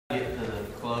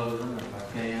closing if I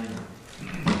can.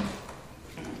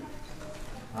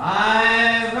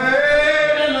 I've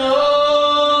heard an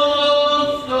old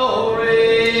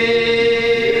story,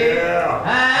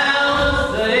 how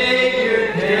the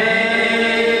Savior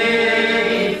came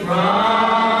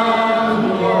from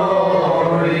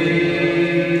glory,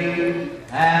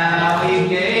 how he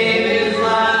gave his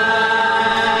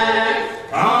life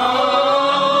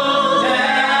on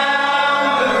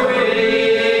Calvary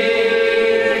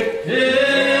to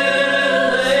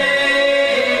save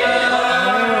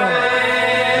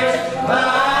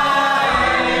us.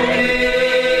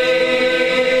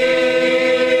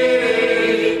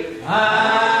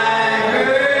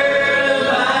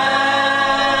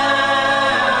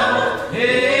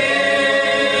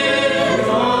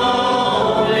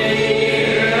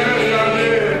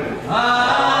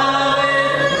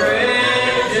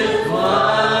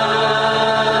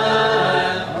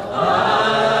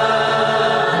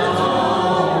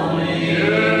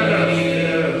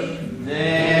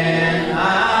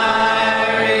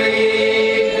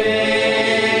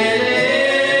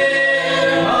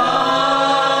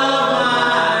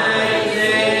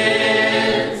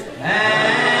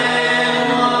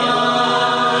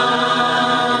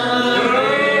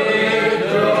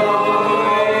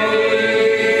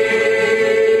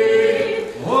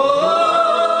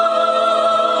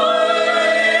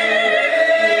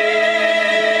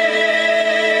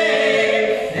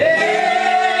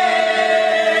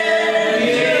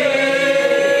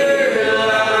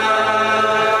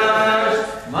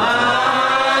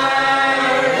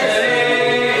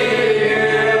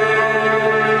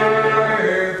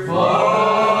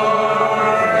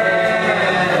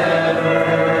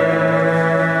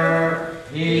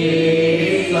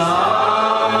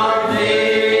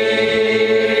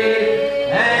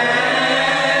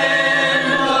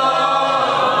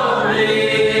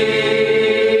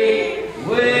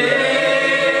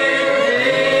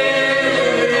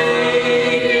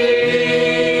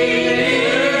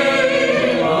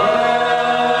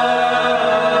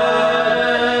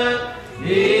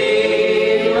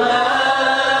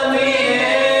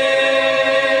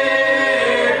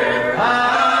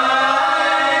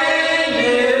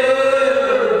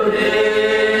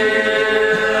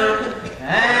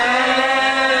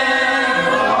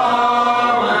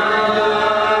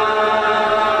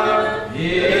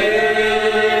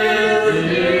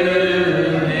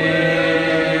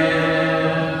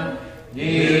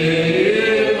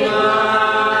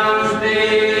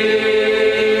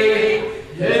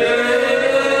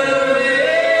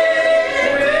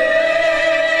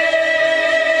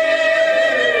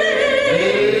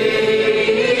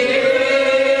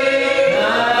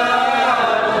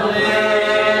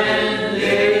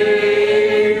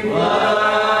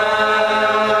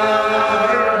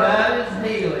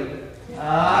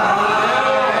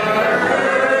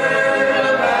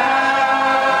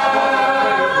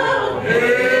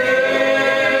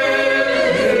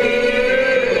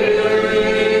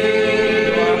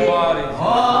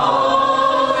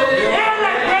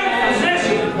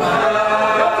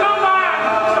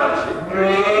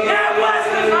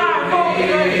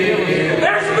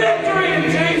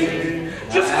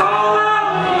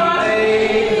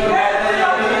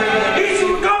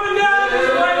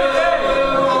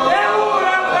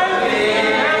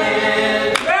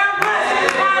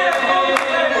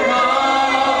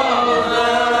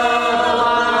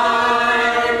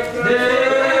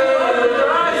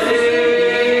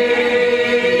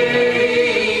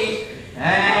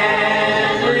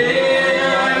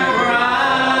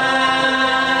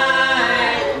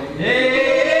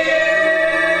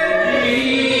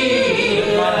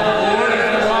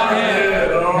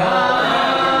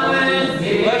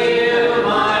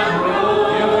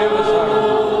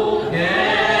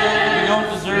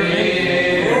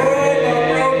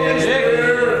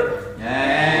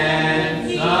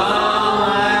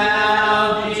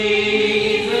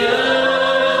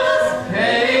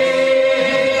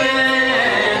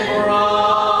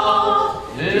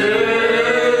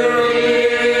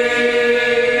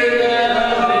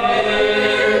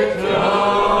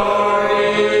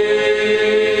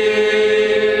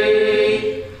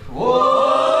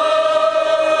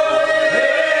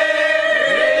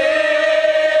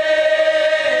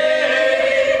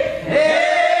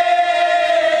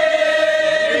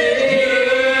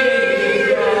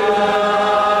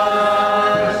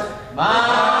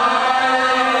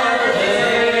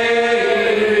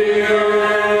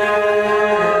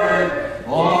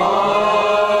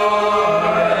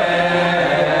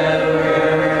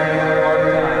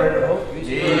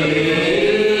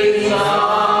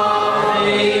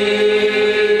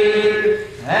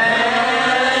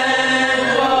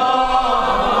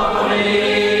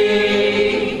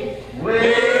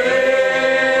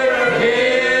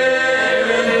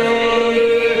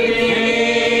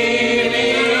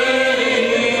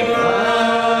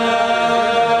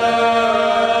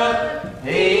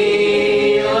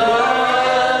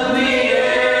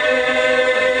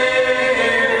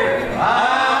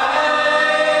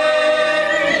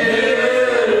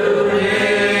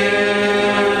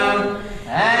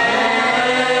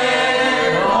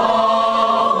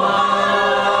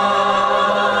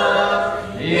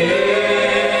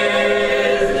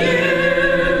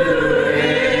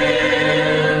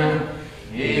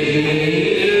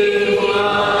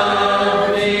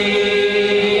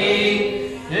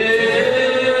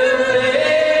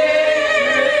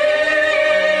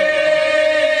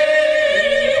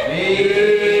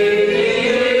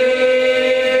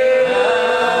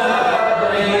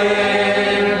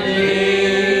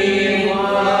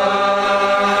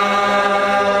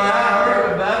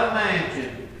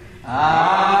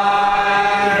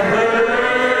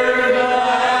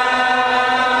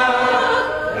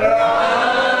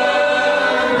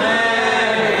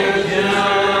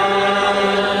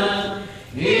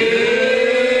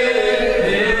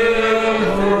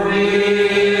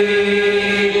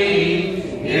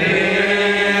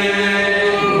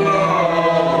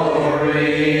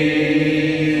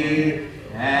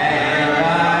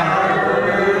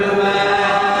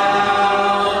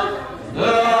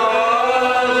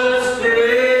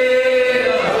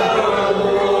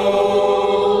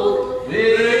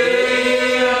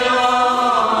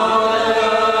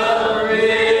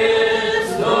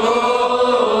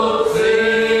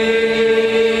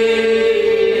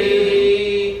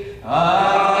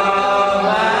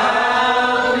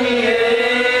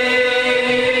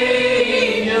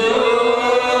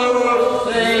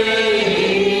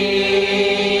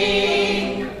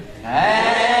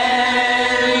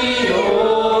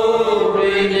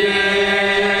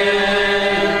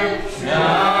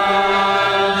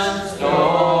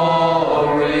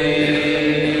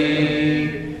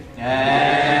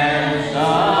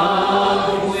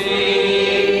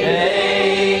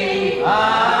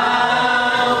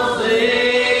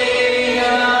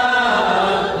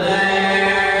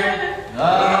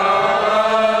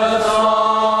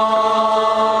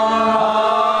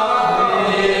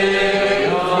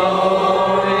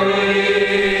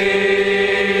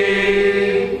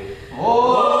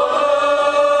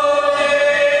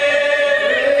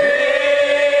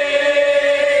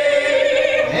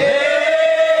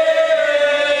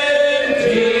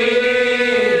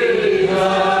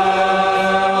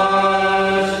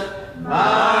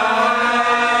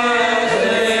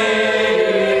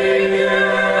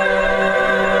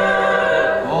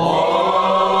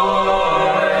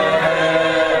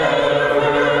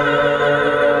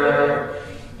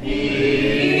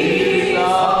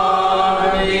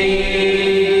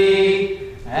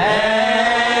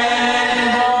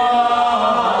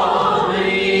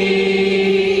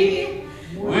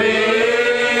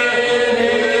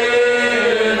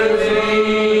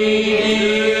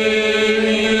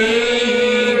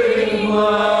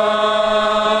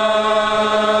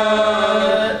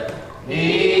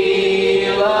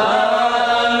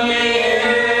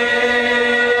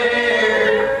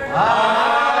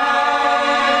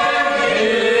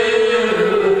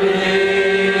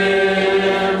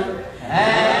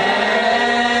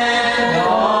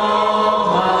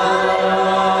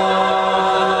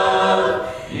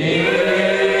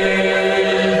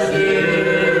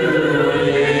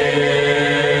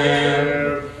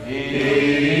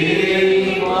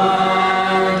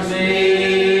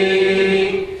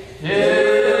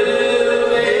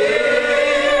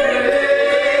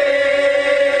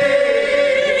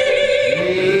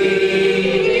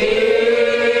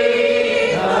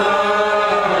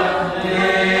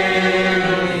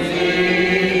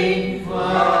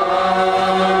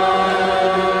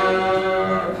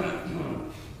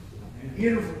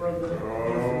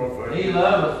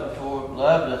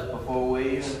 before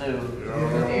we even knew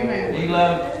him. Amen.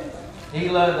 He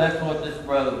loved, that's what this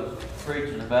brother was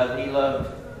preaching about.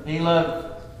 He loved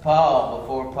Paul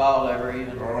before Paul ever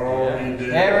even knew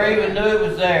it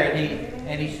was there.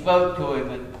 And he spoke to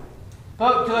him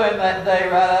that day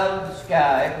right out of the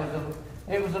sky.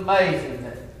 It was amazing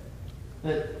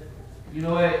that you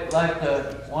know,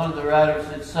 one of the writers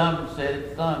said, some said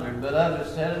it thundered, but others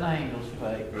said an angel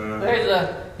spake.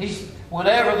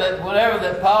 Whenever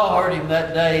that Paul heard him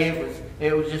that day,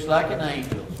 it was just like an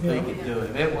angel speaking to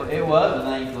him. It was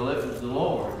an angel. It was the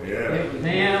Lord. Yeah. It was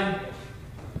him.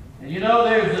 And you know,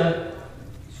 there's a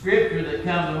scripture that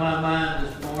comes to my mind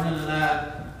this morning, and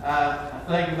I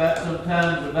think about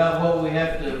sometimes about what we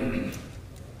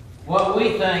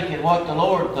think and what the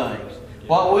Lord thinks.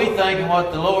 What we think and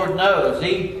what the Lord knows.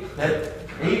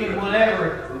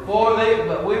 Before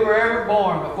we were ever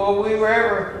born, before we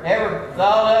were ever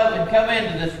thought of and come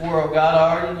into this world, God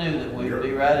already knew that we would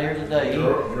be right here today.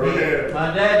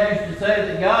 My dad used to say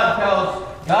that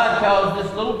God caused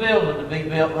this little building to be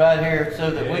built right here so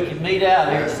that we can meet out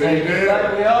here today, just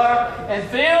like we are, and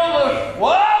feel the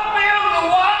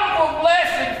wonderful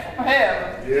blessings from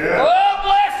heaven. Yeah. Oh,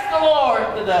 bless the Lord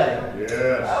today.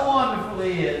 Yes. How wonderful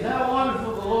He is. How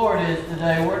wonderful the Lord is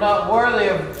today. We're not worthy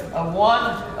of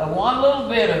one little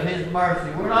bit of His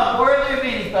mercy. We're not worthy of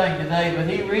anything today, but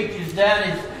He reaches down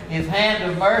His hand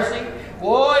of mercy.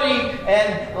 Boy,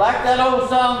 and like that old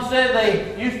song said,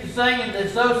 they used to sing in the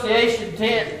association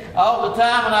tent all the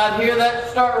time, and I'd hear that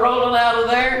start rolling out of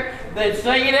there. They'd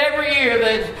sing it every year.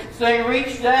 They'd say,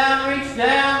 reach down, thine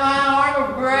arm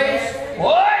of grace.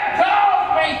 What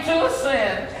calls me to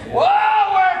ascend?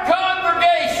 Whoa, where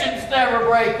congregations never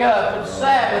break up and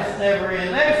Sabbaths never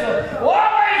end. There's a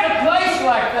place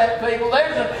like that, people.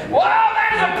 There's a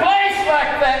place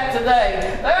like that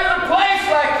today. There's a place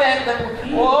like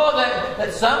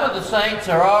that some of the saints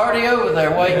are already over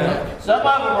there waiting. Yeah. Some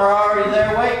of them are already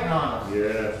there waiting on us.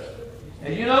 Yes.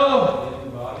 And you know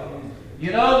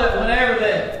that whenever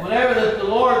that the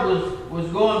Lord was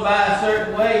going by a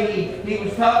certain way, he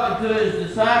was talking to His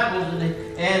disciples,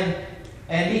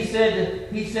 and he said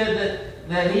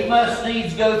that He must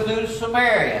needs go through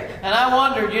Samaria. And I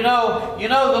wondered, the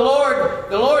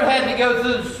Lord had to go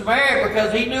through Samaria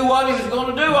because He knew what He was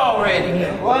going to do already.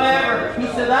 Whatever. He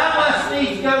said, I must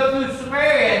needs go through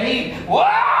Samaria. And He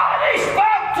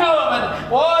spoke to him,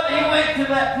 and He went to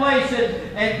that place,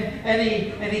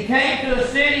 and he came to a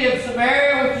city of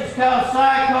Samaria, which is called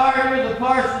Sychar, the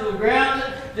parcel of the ground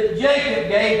that Jacob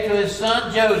gave to his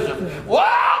son Joseph.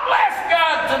 Wow, bless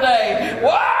God today.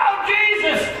 Wow,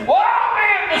 Jesus. Wow,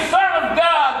 being the Son of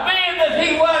God, being that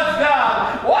He was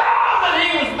God. Wow, that He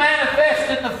was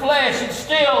manifest in the flesh, and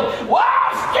still He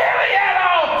had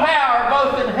all power,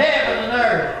 both in heaven and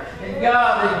earth. And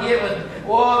God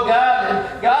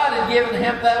had given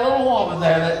Him that little woman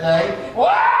there that day.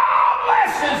 Wow,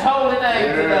 bless His holy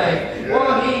name today. Yeah.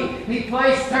 Well, He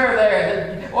placed her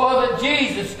there that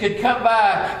Jesus could come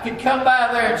by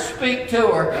there and speak to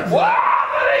her. Wow,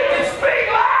 that He could speak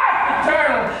life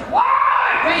eternal. Wow,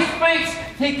 if He speaks,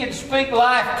 He can speak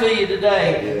life to you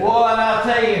today. Yeah. Boy, and I'll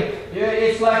tell you,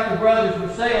 it's like the brothers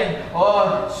were saying,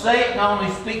 Satan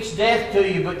only speaks death to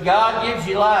you, but God gives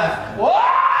you life. In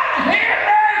Him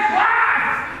there's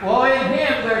life. In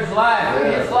Him there's life.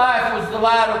 Yeah. His life was the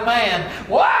light of man.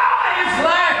 His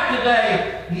life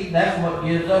today, that's what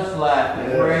gives us life,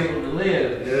 that we're able to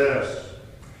live. Yes.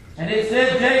 And it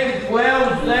said Jacob's well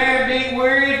was there, being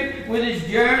wearied with his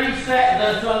journey, sat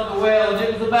thus on the well. And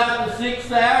it was about the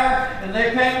 6th hour, and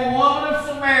there came a woman of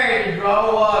Samaria to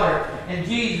draw water. And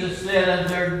Jesus said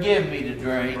unto her, give me to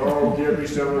drink. Oh, give me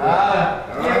some of that.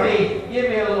 Give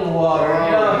me a little water.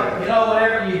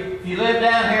 Whenever you live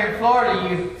down here in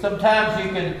Florida, sometimes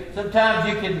you can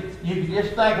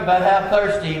just think about how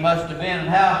thirsty you must have been and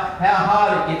how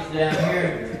hot it gets down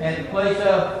here. And the place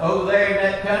over there in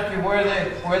that country where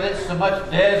there's so much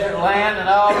desert land and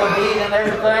all the heat and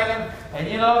everything. And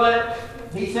you know that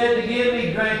He said to give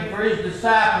me drink, for His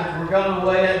disciples were going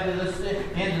away into the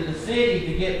city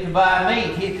to get to buy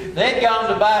meat. They'd gone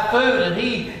to buy food, and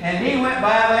he went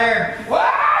by there.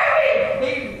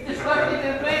 He just like He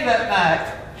did me that night.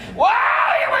 He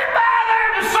went by there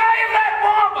to save that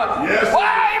woman. Yes.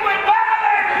 He went by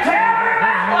there to tell her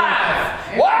about life.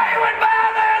 He went by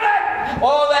there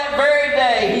that very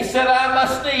day. He said, I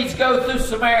must needs go through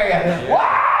Samaria. He went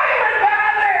by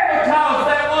there because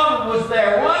that woman was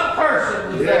there. One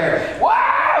person was there.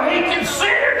 He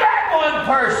considered that one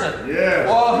person. Yes.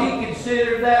 He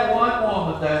considered that one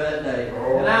woman there that day.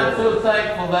 And I'm so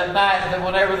thankful that night that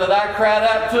whenever that I cried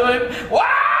out to Him,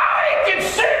 He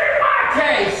considered my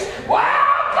case.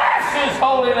 Bless His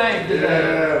holy name today.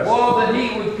 Yes. Oh, that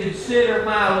He would consider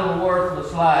my little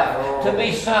worthless life to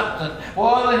be something.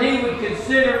 Oh, that He would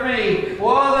consider me.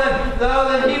 Oh,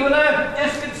 that He would not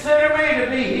just consider me to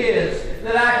be His.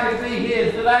 That I could be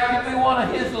His. That I could be one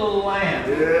of His little lambs.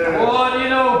 Yes. Oh, and you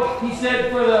know, He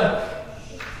said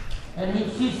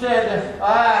she said,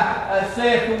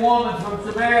 saith the woman from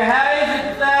Samaria, how is it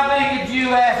that thou being a Jew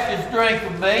askest drink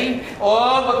of me?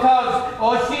 Oh,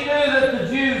 because she knew that the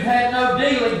Jews had no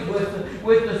dealings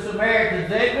with the Samaritans.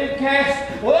 They'd been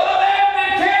cast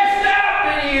out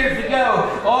many years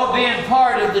ago. Oh, being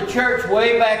part of the church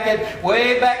way back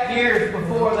years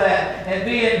before that, and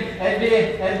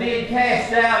being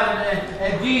cast out.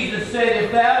 And Jesus said,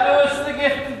 if thou knowest the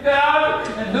gift of God,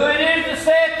 and who it is that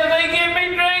saith to thee, give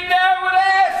me drink, thou would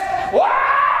ask, wow,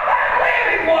 that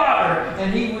living water.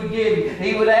 And He would give you.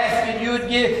 He would ask, and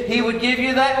He would give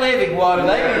you that living water.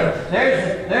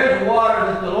 There's water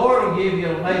that the Lord will give you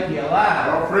to make you alive.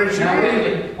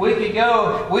 Now, we could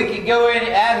go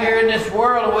out here in this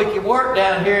world, and we could work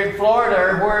down here in Florida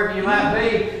or wherever you might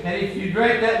be. And if you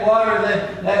drink that water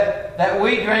that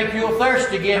we drink, you'll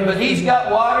thirst again. But He's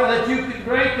got water that you can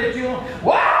drink that you'll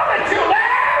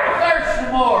never thirst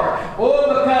no more. Oh,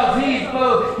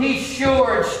 because He's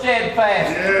sure and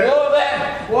steadfast.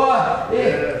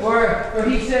 Yes. For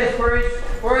He says,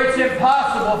 for it's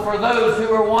impossible for those who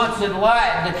were once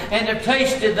enlightened and have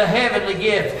tasted the heavenly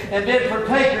gift and been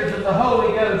partakers of the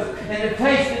Holy Ghost and have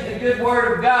tasted the good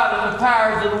word of God and the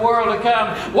powers of the world to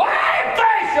come. Why, if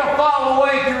they shall fall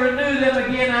away, to renew them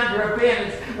again unto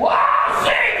repentance? Why,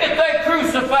 seeing that they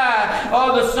crucify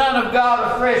the Son of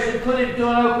God afresh and put Him to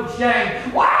an open shame?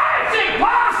 Why, it's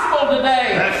impossible today.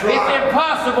 That's right. It's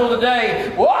impossible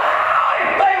today. Why,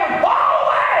 if they would fall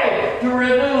away, to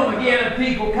renew them again, and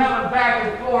people coming back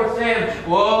and forth saying,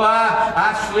 well,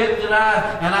 I slipped and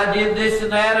I did this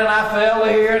and that, and I fell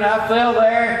here and I fell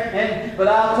there. But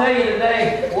I'll tell you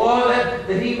today, well,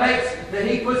 that He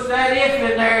puts that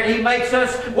if in there, and He makes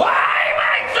us pray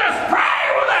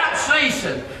without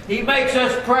ceasing. He makes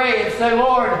us pray and say,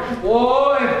 Lord,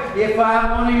 if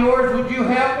I'm one of yours, would you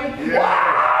help me?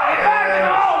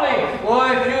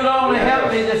 If you'd only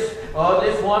help me this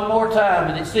one more time.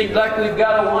 And it seems like we've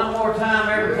got a one more time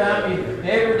every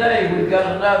day we've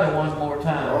got another one more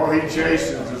time. Oh, He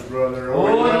chastens us, brother.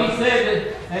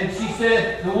 And she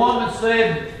said, the woman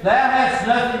said, thou hast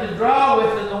nothing to draw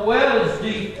with, and the well is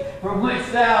deep, from which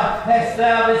thou hast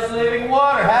this living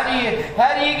water. How do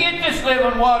you get this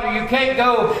living water? You can't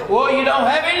go, you don't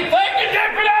have anything to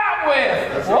dip it out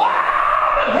with.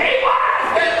 But He was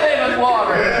that living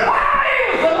water. He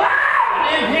was alive,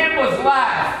 and in Him was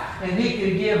life. And He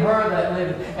could give her that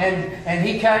living. And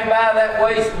He came by that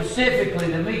way specifically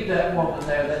to meet that woman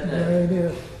there that day. There it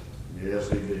is. Yes,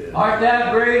 He did. Art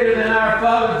thou greater than our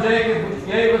father Jacob, which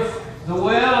gave us the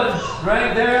well and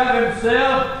drank thereof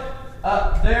himself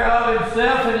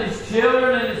and his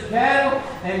children and his cattle?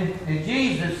 And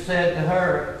Jesus said to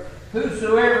her,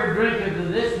 whosoever drinketh of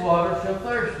this water shall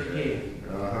thirst again.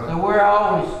 So we're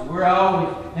always,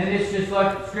 and it's just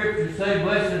like the scriptures say,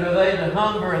 blessed are they that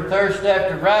hunger and thirst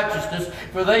after righteousness,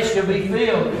 for they shall be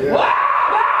filled. Yeah.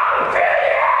 Wow,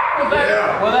 fill you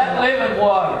up with that living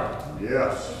water.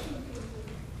 Yes.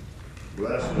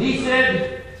 Blessed. He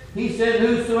said,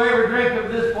 whosoever drink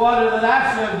of this water that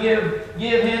I shall give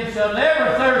him shall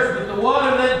never thirst, but the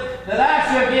water that I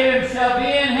shall give him shall be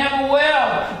in him a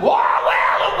well of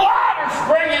water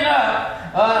springing up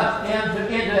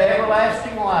into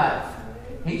everlasting life.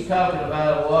 He's talking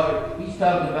about a water. He's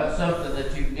talking about something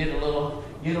that you can get a little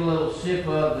sip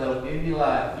of that'll give you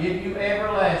life, give you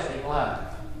everlasting life.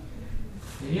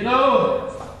 And you know,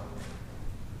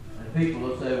 and people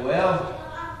will say, well,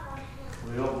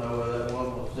 we don't know whether that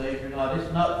woman was saved or not.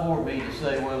 It's not for me to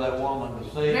say whether that woman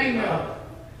was saved or not.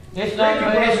 It's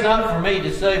not for me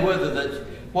to say whether that's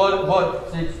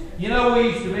what. You know, we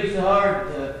used to be so hard.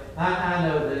 I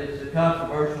know that it's a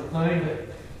controversial thing, but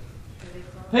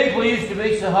people used to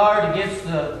be so hard against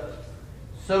the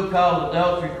so-called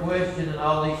adultery question and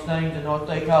all these things and what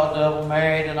they call double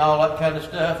married and all that kind of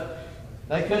stuff.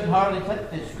 They couldn't hardly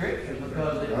take this scripture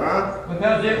because it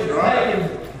was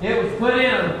taken. It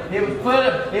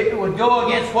would go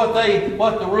against what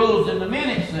the rules in the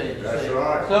minute said. That's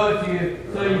right. So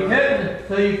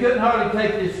you couldn't hardly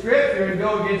take this scripture and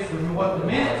go against what the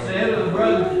minute said or the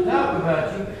brothers that talk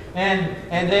about you. And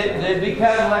they'd be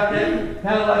kind of like that,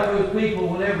 kind of like those people.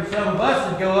 Whenever some of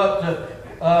us would go up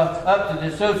to the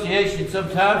association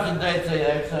sometimes, and they'd say,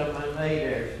 "There's some of my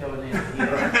Adair's coming in."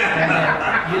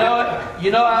 And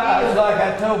you know, I was like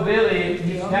I told Billy,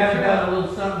 he's kind of got a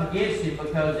little something against him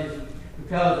because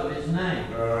because of his name.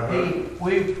 Uh-huh.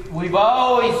 We've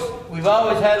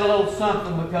always had a little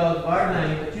something because of our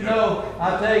name. But you know,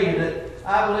 I tell you that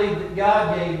I believe that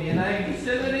God gave me a name. He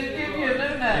said that He'd give you a new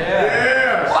name.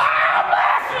 Yes. Wow,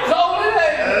 bless His holy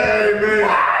name. Amen.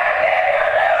 Wow,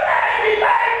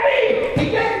 He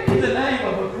gave me the name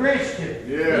of a Christian.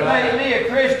 Yeah. He made me a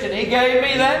Christian. He gave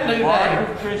me that new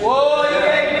name. Whoa, He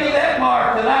gave me that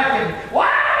mark that I can. Wow,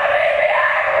 I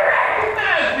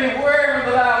recognize me wherever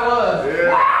that I was.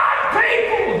 Yeah. Wow,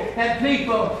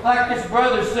 people, like this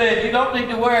brother said, you don't need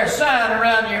to wear a sign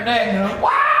around your neck.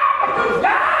 Wow, because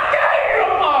God gave you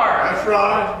a mark. That's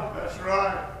right. That's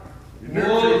right.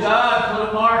 Oh, God put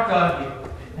a mark on you.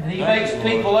 And He makes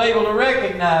people able to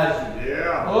recognize you.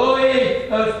 Yeah. Oh,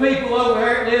 those people over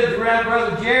there that lives around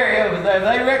Brother Jerry over there,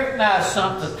 they recognize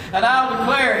something. And I'll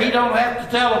declare, he don't have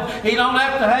to tell them, he don't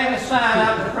have to hang a sign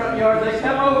out in the front yard. They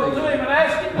come over to him and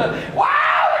ask him, why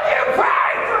would you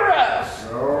pray for us?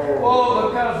 Oh,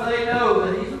 because they know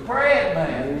that he's a praying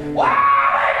man.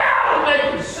 Wow, they know. They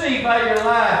can see by your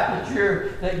life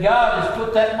that God has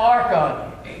put that mark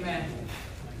on you. Amen.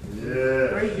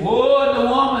 Yeah. Oh, and the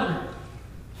woman,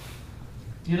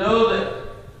 you know that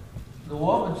the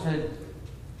woman said,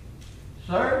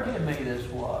 "Sir, give me this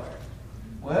water."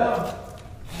 Well,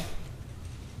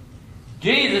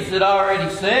 Jesus had already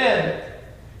said,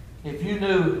 if you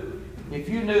knew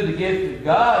the gift of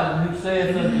God and who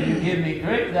saith unto you, give me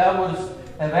drink, thou wouldst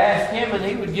have asked Him and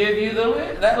He would give you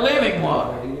that living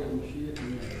water.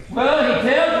 Well, He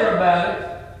tells her about it.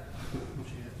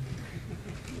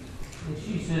 And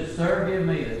she says, "Sir, give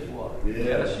me this water."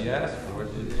 Yeah. She asked for it.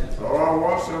 Oh, I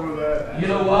want some of that. You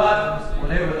know what?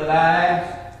 Whenever that I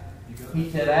ask, He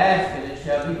said, "Ask and it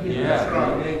shall be given." Yeah. That's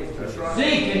right. That's right.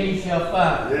 Seek and ye shall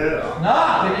find. Yeah.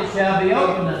 Knock and it shall be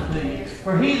opened unto you.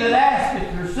 For he that asketh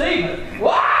receiveth.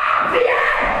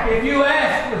 Wow! If you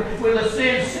ask with a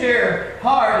sincere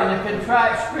heart and a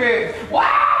contrite spirit, wow!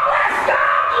 Bless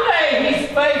God today! He's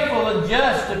faithful and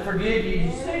just to forgive you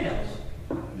your sins.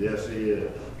 Yes, He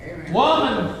is.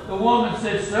 The woman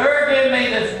said, "Sir, give me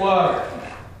this water,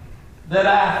 that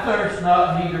I thirst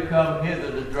not, neither come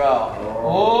hither to draw."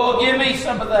 Oh, give me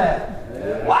some of that.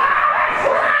 Yeah. Wow! That's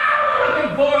what I was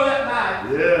looking for that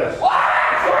night. Yes. Wow,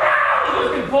 that's what I was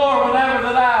looking for whenever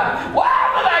that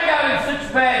I got in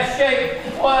such bad shape.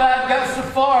 Well, I got so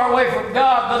far away from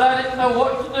God that I didn't know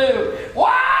what to do.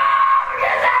 Wow,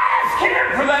 just ask Him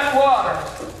for that water.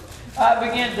 I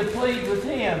began to plead with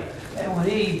Him. And when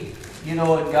He, you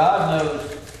know, and God knows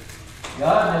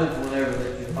whenever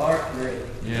that your heart's ready.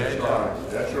 Yeah, That's right.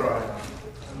 That's right.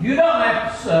 You don't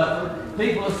have to suffer.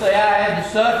 People will say, "I had to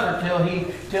suffer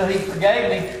till he forgave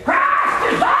me." Christ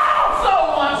has also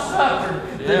once suffered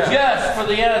the just for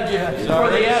the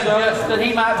unjust, that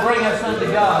He might bring us unto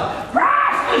God.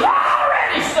 Christ has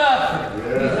already suffered.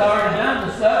 Yeah. He's already done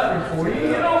the suffering for you.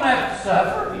 You don't have to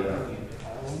suffer.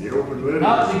 Yeah. The open letters.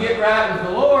 Not to get right with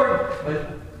the Lord, but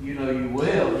you know you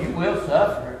will. You will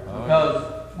suffer because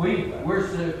we're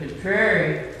so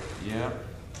contrary. Yeah.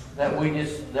 That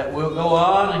we'll go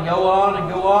on and go on and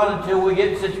go on until we get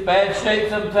in such bad shape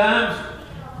sometimes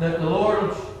that the Lord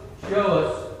will show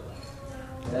us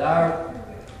that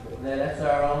that's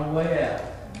our only way out.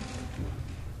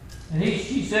 And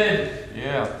she said,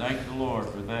 Yeah, thank the Lord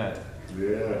for that.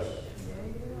 Yes.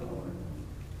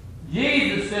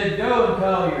 Jesus said, "Go and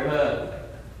call your husband.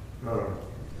 Huh.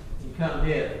 You come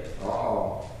here."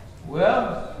 Oh.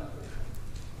 Well,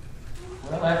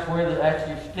 that's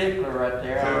your stickler right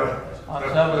there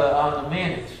on the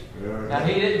minutes. Now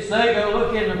He didn't say go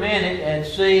look in the minute and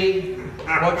see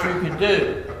what you could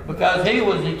do, because He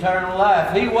was eternal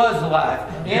life. He was life.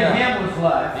 In Him was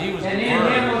life. He was and the in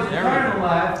Word. Him was eternal Everything.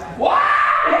 life. Wow!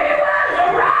 He was a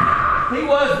rock. He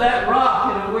was that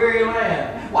rock in a weary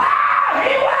land. Wow!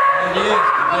 He was the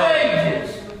rock of ages.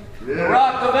 Yeah. The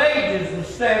rock of ages was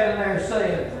standing there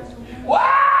saying,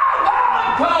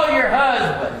 "Wow! Go and call your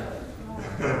husband."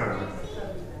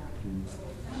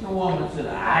 The woman said,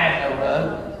 "I have no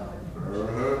husband."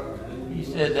 Uh-huh. He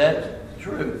said, "That's the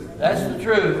truth. That's the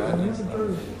truth.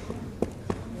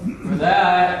 For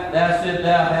thou said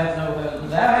thou hast no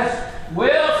husband. Thou hast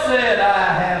well said,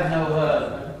 I have no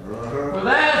husband. Uh-huh. For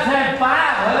thou hast had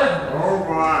 5 husbands." Oh,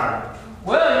 my.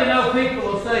 Well, you know, people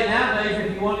will say nowadays,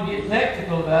 if you want to get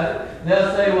technical about it,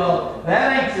 they'll say, "Well,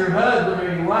 that ain't your husband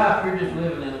or your wife. You're just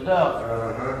living in adultery."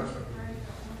 Uh-huh.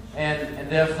 And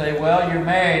they'll say, "Well, you're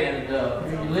married in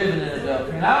adultery, you're living in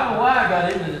adultery." And I don't know why I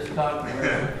got into this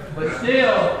controversy,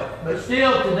 but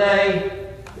still today,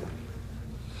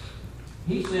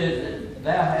 He says that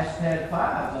thou hast had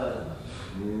 5 husbands.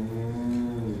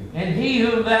 And he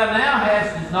whom thou now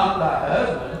hast is not thy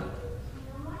husband.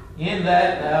 In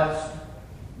that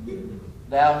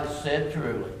thou hast said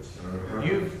truly.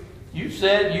 You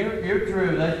said you're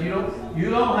true. That you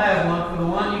don't have one, for the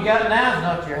one you got now is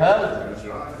not your husband. That's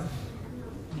right.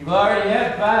 You've already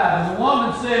had 5. And the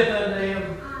woman said unto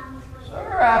him,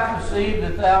 Sir, I perceive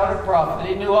that thou art a prophet.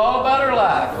 He knew all about her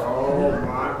life. Oh,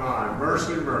 my.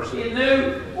 Mercy, mercy. He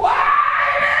knew, why,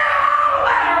 he knew all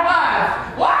about her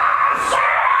life. Why, sir,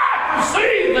 I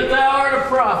perceive that thou art a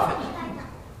prophet.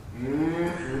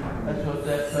 That's what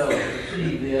that fellow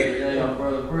perceived the other day on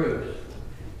Brother Bruce.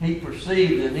 He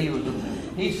perceived that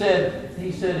he said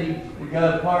we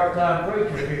got a part-time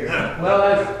preacher here. Well,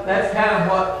 that's kind of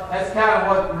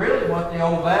what the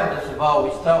old Baptists have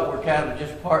always thought. We're kind of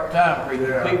just part-time preachers.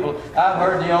 Yeah. People, I've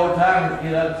heard the old timers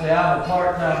get up and say, I'm a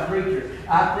part-time preacher.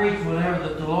 I preach whenever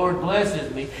that the Lord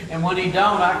blesses me, and when He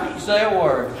don't, I can't say a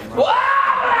word. Well,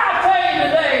 I tell you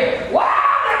today, we're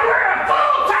a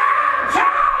full-time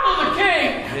child of the King.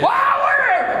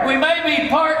 We may be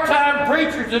part-time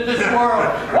preachers in this world.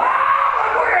 We're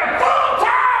a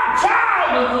full-time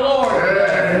child of the Lord.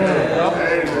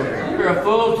 Amen. You're a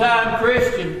full-time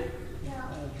Christian.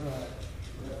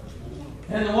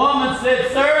 And the woman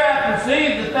said, Sir, I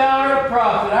perceive that thou art a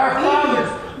prophet. Our fathers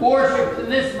worshipped in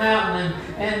this mountain,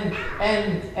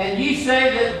 and ye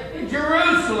say that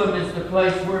Jerusalem is the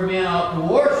place where men ought to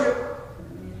worship.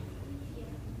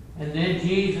 And then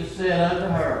Jesus said unto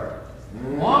her,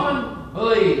 Woman,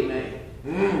 believe me,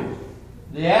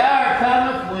 the hour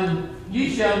cometh when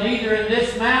ye shall neither in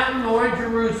this mountain nor in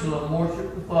Jerusalem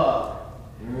worship the Father.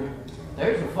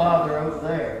 There's a Father over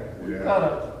there.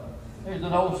 There's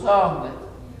an old song that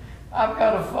I've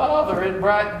got a Father in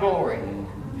bright glory.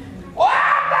 Well,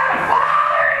 I've got a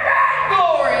Father in bright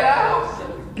glory.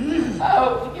 I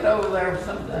hope to get over there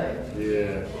someday.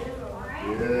 Yes.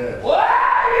 Yes. Well,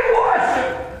 you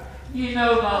worship. You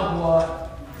know not what.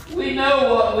 We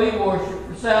know what we worship,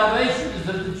 for salvation is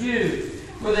of the Jews.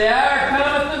 For the hour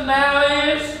cometh and now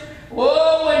is, when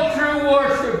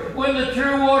the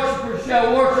true worshippers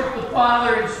shall worship the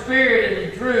Father in spirit and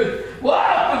in truth. For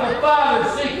the Father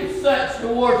seeketh such to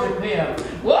worship Him.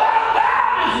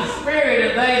 God is a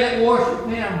spirit, and they that worship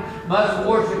Him must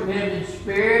worship Him in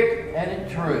spirit and in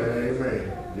truth. Amen.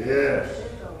 Yes.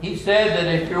 He said that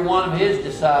if you're one of His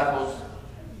disciples,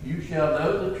 you shall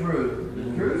know the truth. The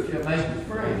truth shall make you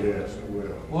free. Yes, it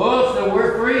will. Well, so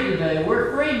we're free today. We're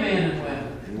free men and women.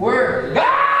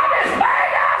 God has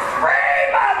made us free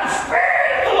by the Spirit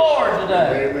of the Lord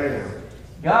today. Amen.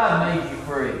 God made you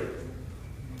free.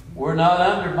 We're not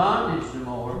under bondage no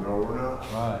more. No, we're not.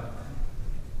 Right.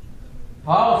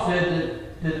 Paul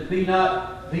said that be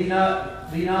not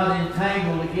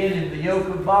entangled again in the yoke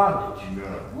of bondage.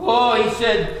 No. Well, he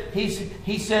said because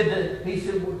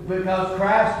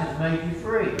Christ has made you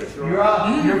free. That's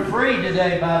right. You're free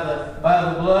today by the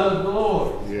blood of the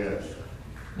Lord. Yes.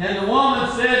 And the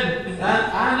woman said,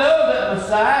 I know that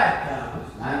Messiah comes.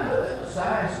 I know that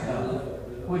Messiah's coming,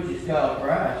 which is called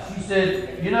Christ. She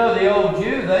said, you know, the old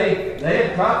Jew, they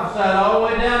had prophesied all the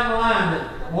way down the line that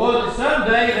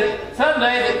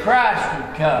someday that Christ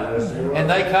would come. Yes,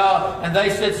 and they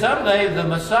said someday the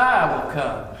Messiah will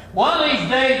come. One of these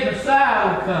days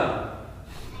Messiah will come.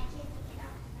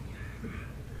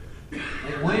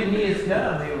 And when He has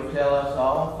come, He will tell us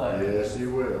all things. Yes, He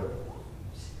will.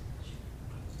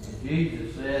 And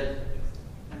Jesus said,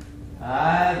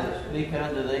 I that speak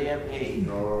unto thee am He.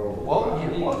 No. What would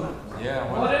you want?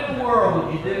 Yeah. What in the world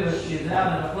would you do if you was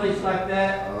out in a place like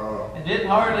that and didn't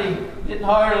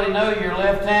hardly know your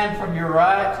left hand from your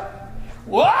right?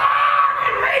 Well,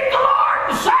 and meet the Lord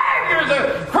and Savior,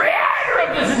 the Creator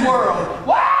of this world.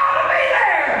 Well, to be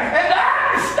there and to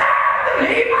understand that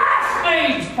He must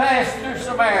needs pass through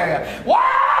Samaria. Well,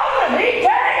 that He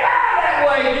came out that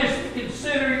way. Just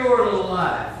consider your little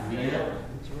life. Yeah.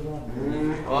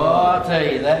 Oh, I'll tell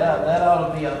you, that ought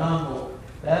to be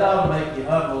that ought to make you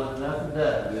humble if nothing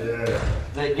does. Yeah.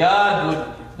 That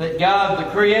God, the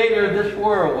Creator of this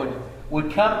world,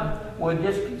 would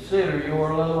just consider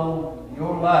your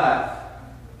life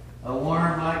a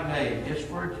worm like me.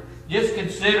 Just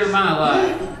consider my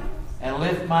life and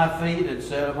lift my feet and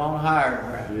set them on higher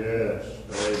ground. Yes.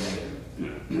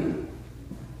 Amen.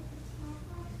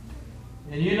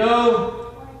 And you know,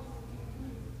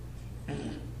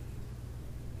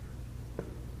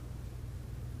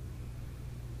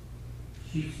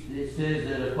 it says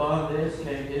that upon this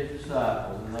came His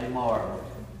disciples, and they marveled.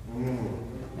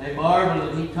 They marveled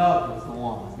that He talked with the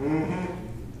woman.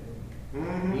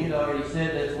 He'd already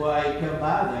said that's why He come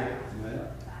by there.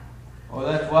 Or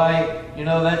that's why,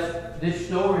 this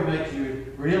story makes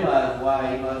you realize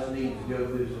why He must need to go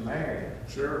through Samaria.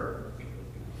 Sure.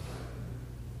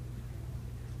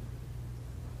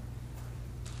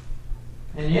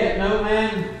 And yet no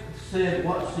man said,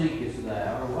 what seekest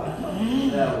thou? Or what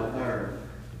talkest thou with her?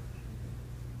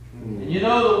 And you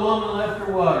know the woman left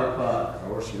her water pot.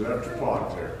 Oh, she left her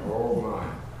pot there. Oh, my.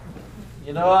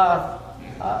 You know,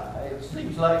 it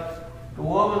seems like the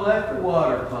woman left her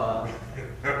water pot.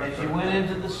 And she went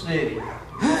into the city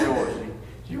rejoicing.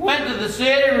 She went to the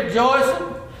city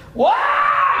rejoicing.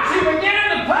 Wow! She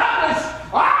began to publish.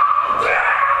 Wow!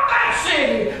 Throughout that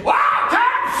city. Wow!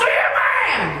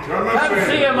 Come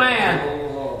see a man.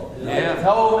 Yeah.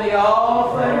 Told me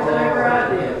all things that ever I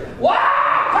did. Wow!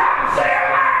 Come see a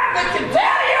man that can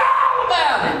tell you all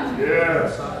about it. Yes.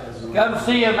 Come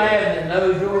see a man that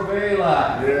knows your very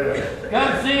life. Yes.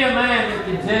 Come see a man that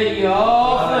can tell you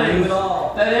all things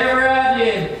that ever I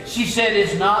did. She said,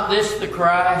 is not this the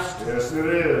Christ? Yes, it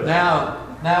is. Now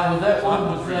was that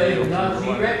one was saved? No,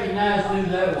 she recognized who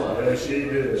that was. Yes, she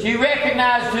did. She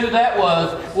recognized who that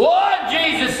was. What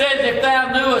Jesus says, if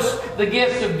thou knewest the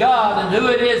gift of God and who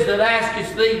it is that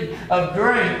asketh thee of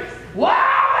drink, why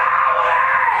thou would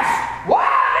ask? Why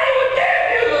he would give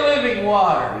you the living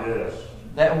water? Yes.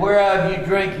 That whereof you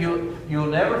drink, you'll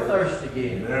never thirst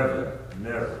again. Never.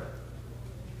 Never.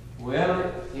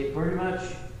 Well, it pretty much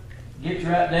gets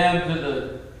right down to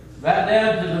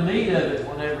the meat of it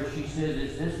whenever she says,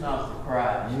 is this not the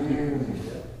Christ?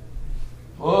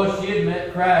 Well, she had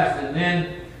met Christ, and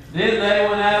then they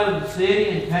went out of the city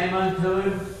and came unto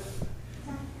him.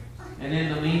 And in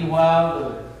the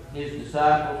meanwhile, his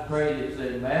disciples prayed and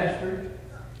said, Master,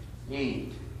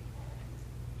 eat.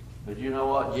 But you know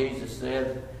what Jesus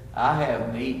said? I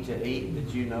have meat to eat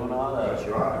that you know not of. That's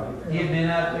right. He had been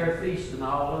out there feasting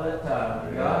all of that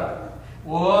time.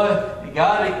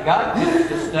 God could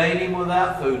sustain him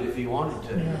without food if he wanted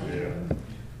to. Yeah.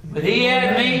 But he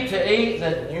had meat to eat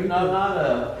that you know not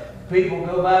of. People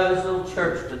go by this little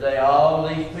church today, all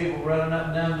these people running up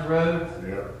and down the road.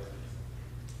 Yeah.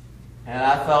 And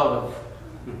I thought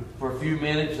for a few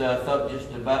minutes, I thought just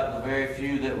about the very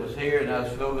few that was here, and I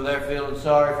was over there feeling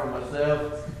sorry for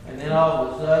myself. And then all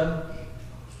of a sudden,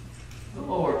 the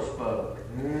Lord spoke.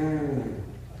 And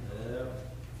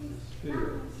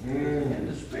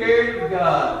the Spirit of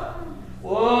God.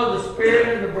 Whoa, the Spirit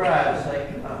and the bride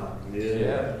say, come.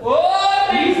 Yeah. Whoa,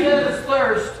 he says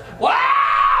thirst.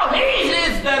 Wow, he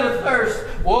says that of thirst.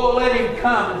 Whoa, let him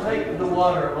come and take the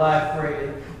water of life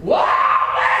freely. Wow,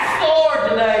 bless the Lord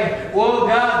today. Whoa,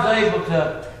 God's able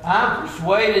to. I'm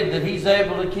persuaded that he's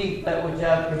able to keep that which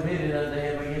I've committed unto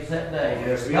him against that day.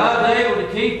 Yes, God's able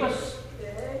to keep us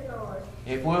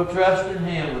if we'll trust in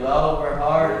him with all of our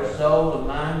heart and soul and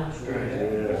mind and strength.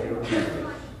 Yes, he'll keep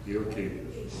us. He'll keep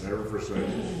us. Never forsake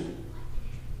us.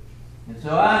 And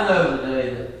so I know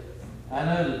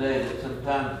today that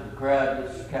sometimes the crowd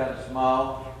gets kind of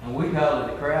small, and we call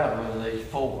it a crowd whether there's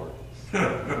four.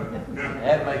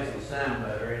 That makes it sound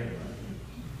better anyway.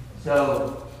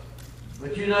 So,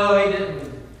 but you know,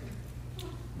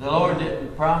 the Lord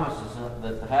didn't promise us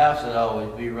that the house would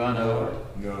always be run over.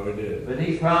 No, he didn't. But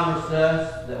he promised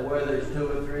us that where there's two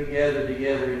or three gathered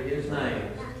together in his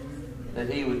name, that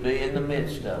he would be in the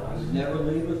midst of us. Never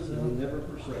leave us and never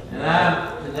forsake us.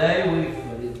 And today we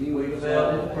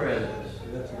felt his presence.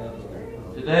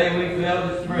 Today we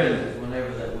felt his presence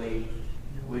whenever that we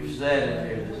sat in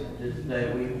here this day.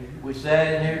 We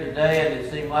sat in here today, and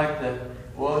it seemed like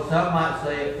some might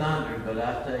say it thundered, but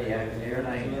I tell you, I can hear an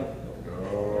angel.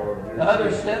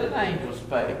 Others said an angel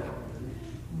spake.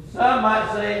 Some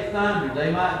might say it thundered.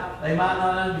 They might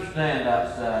not understand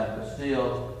outside, but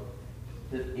still,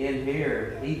 in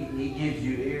here, he gives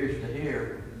you ears to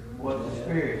hear what the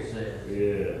Spirit says.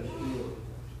 Yes.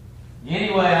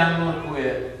 Anyway, I'm going to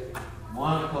quit.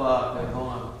 1 o'clock, I'm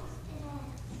going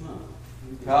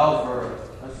to call for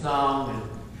a song. And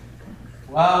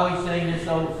while we sing this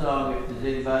old song, if there's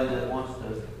anybody that wants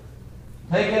to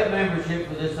take up membership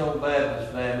with this old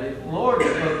Baptist family, the Lord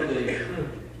spoke to you.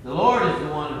 The Lord is the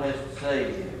one who has to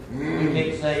save you. We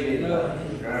can't save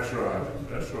anybody. That's right.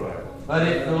 That's right. But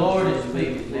if the Lord is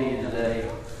speaking to you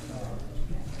today,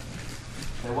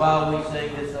 and while we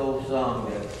sing this old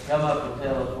song, come up and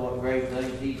tell us what great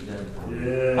things he's done for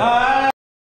you. Yeah.